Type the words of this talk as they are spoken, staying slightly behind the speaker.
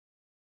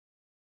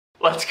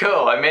Let's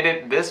go. I made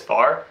it this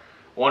far.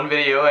 One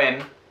video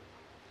in.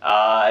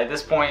 At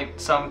this point,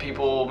 some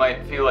people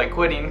might feel like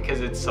quitting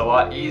because it's a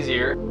lot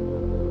easier.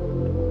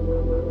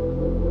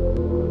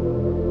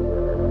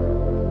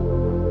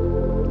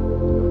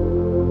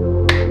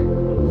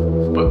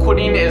 But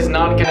quitting is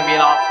not going to be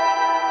an option.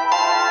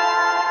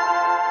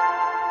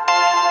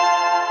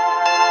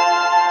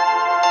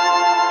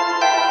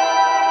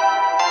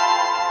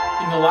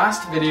 In the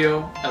last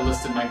video, I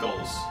listed my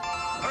goals.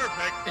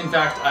 Perfect. In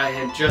fact, I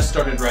had just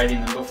started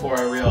writing them before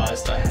I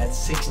realized I had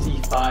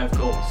 65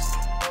 goals.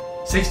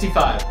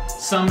 65.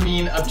 Some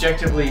mean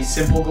objectively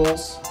simple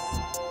goals.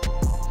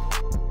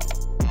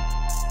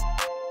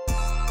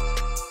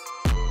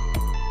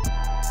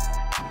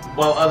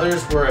 While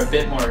others were a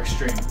bit more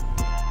extreme.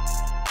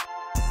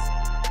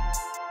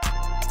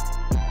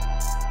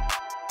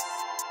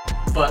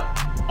 But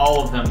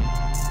all of them,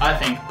 I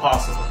think,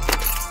 possible.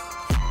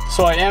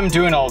 So I am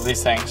doing all of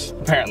these things,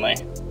 apparently.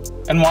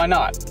 And why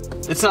not?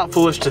 It's not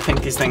foolish to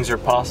think these things are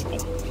possible.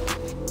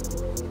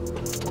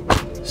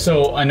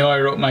 So I know I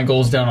wrote my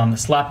goals down on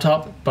this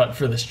laptop, but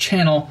for this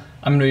channel,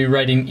 I'm going to be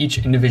writing each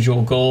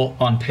individual goal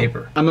on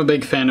paper. I'm a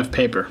big fan of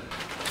paper.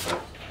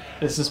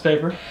 This is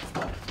paper.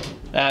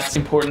 That's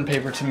important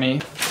paper to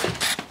me.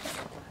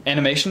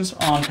 Animations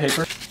on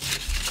paper.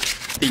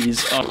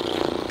 These are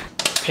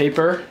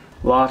paper.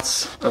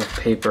 Lots of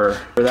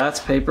paper. That's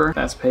paper.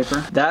 That's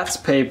paper. That's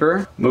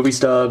paper. Movie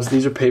stubs.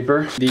 These are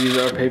paper. These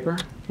are paper.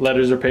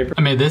 Letters are paper.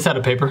 I made this out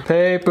of paper.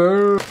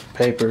 Paper.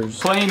 Papers.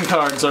 Playing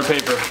cards are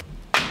paper.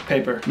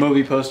 Paper.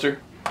 Movie poster.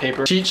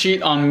 Paper. Cheat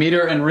sheet on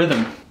meter and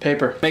rhythm.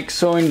 Paper. Make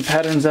sewing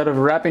patterns out of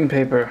wrapping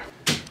paper.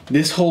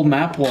 This whole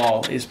map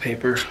wall is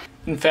paper.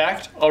 In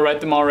fact, I'll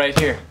write them all right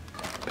here.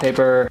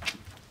 Paper.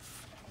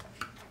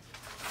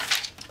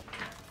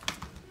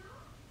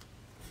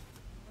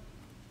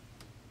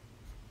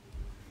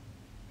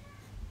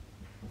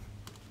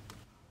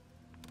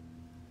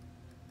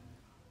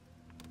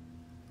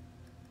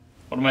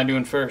 What am I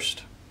doing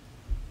first?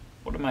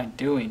 What am I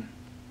doing?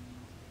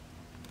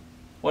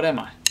 What am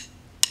I?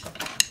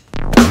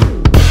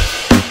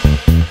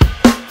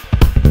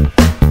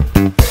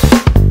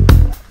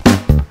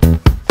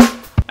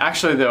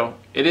 Actually though,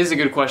 it is a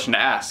good question to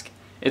ask.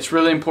 It's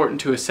really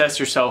important to assess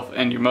yourself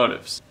and your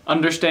motives.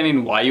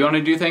 Understanding why you want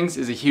to do things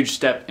is a huge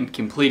step in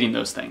completing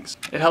those things.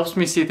 It helps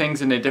me see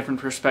things in a different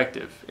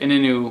perspective, in a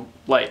new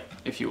light,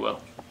 if you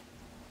will.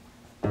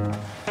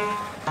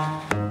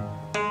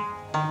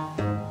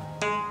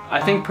 I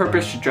think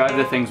purpose should drive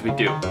the things we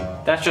do.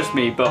 That's just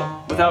me,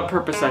 but without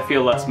purpose I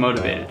feel less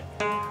motivated.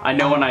 I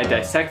know when I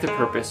dissect the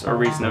purpose or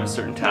reason of a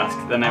certain task,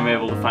 then I'm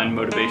able to find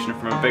motivation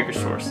from a bigger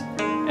source,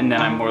 and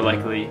then I'm more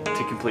likely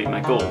to complete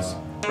my goals,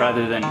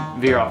 rather than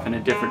veer off in a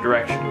different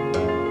direction.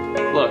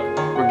 Look,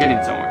 we're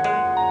getting somewhere.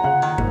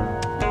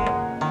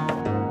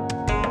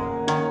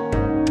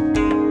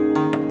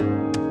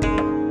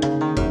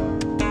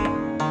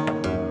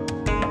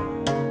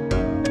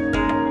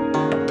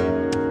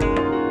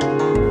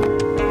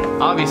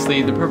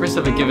 Obviously, the purpose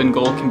of a given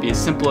goal can be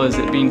as simple as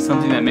it being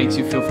something that makes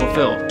you feel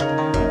fulfilled.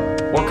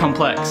 Or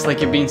complex,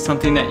 like it being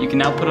something that you can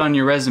now put on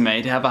your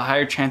resume to have a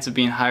higher chance of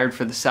being hired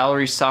for the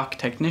salary sock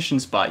technician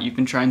spot you've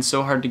been trying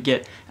so hard to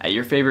get at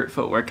your favorite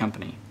footwear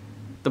company.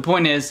 The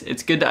point is,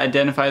 it's good to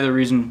identify the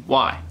reason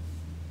why.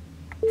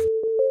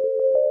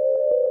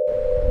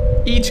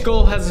 Each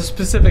goal has a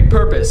specific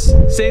purpose.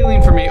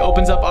 Sailing for me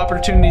opens up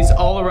opportunities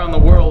all around the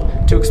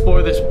world to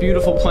explore this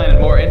beautiful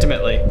planet more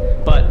intimately.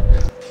 But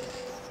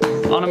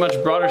on a much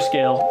broader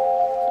scale,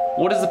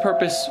 what is the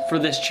purpose for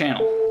this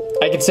channel?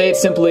 I could say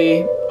it's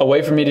simply a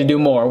way for me to do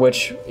more,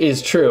 which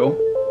is true,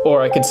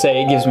 or I could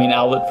say it gives me an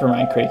outlet for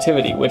my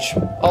creativity, which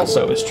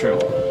also is true.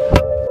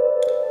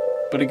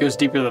 But it goes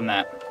deeper than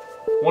that.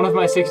 One of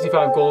my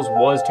 65 goals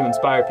was to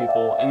inspire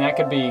people, and that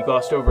could be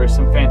glossed over as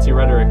some fancy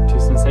rhetoric to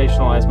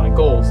sensationalize my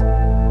goals,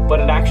 but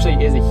it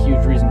actually is a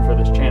huge reason for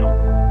this channel.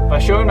 By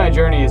showing my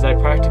journey as I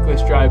practically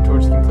strive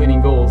towards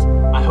completing goals,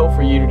 I hope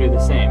for you to do the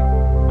same.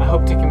 I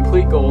hope to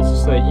complete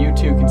goals so that you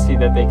too can see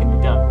that they can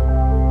be done.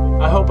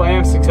 I hope I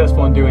am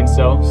successful in doing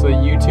so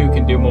that you too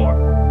can do more.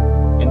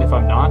 And if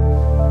I'm not,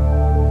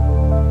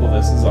 well,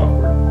 this is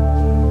awkward.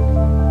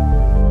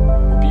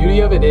 The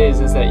beauty of it is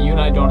that you and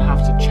I don't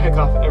have to check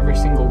off every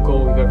single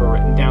goal we've ever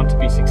written down to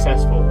be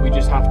successful. We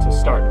just have to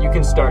start. You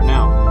can start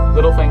now.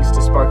 Little things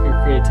to spark your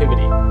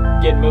creativity,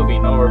 get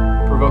moving, or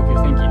provoke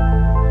your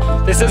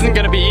thinking. This isn't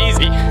gonna be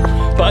easy,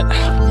 but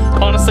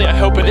honestly I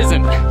hope it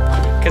isn't.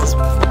 Because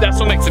that's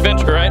what makes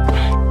adventure, right?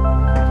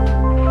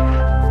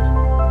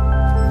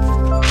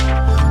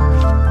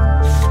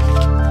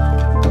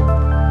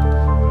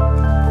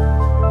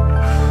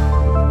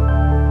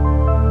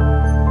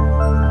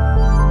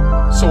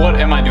 So what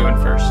am I doing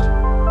first?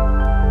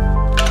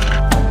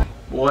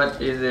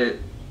 What is it?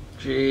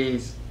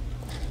 Jeez.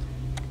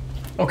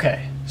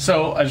 Okay,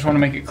 so I just want to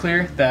make it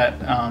clear that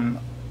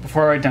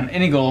before I write down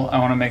any goal, I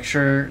want to make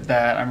sure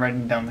that I'm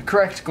writing down the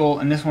correct goal,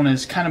 and this one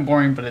is kind of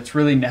boring, but it's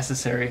really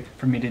necessary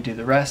for me to do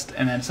the rest,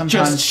 and then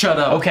sometimes... Just shut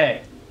up.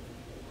 Okay,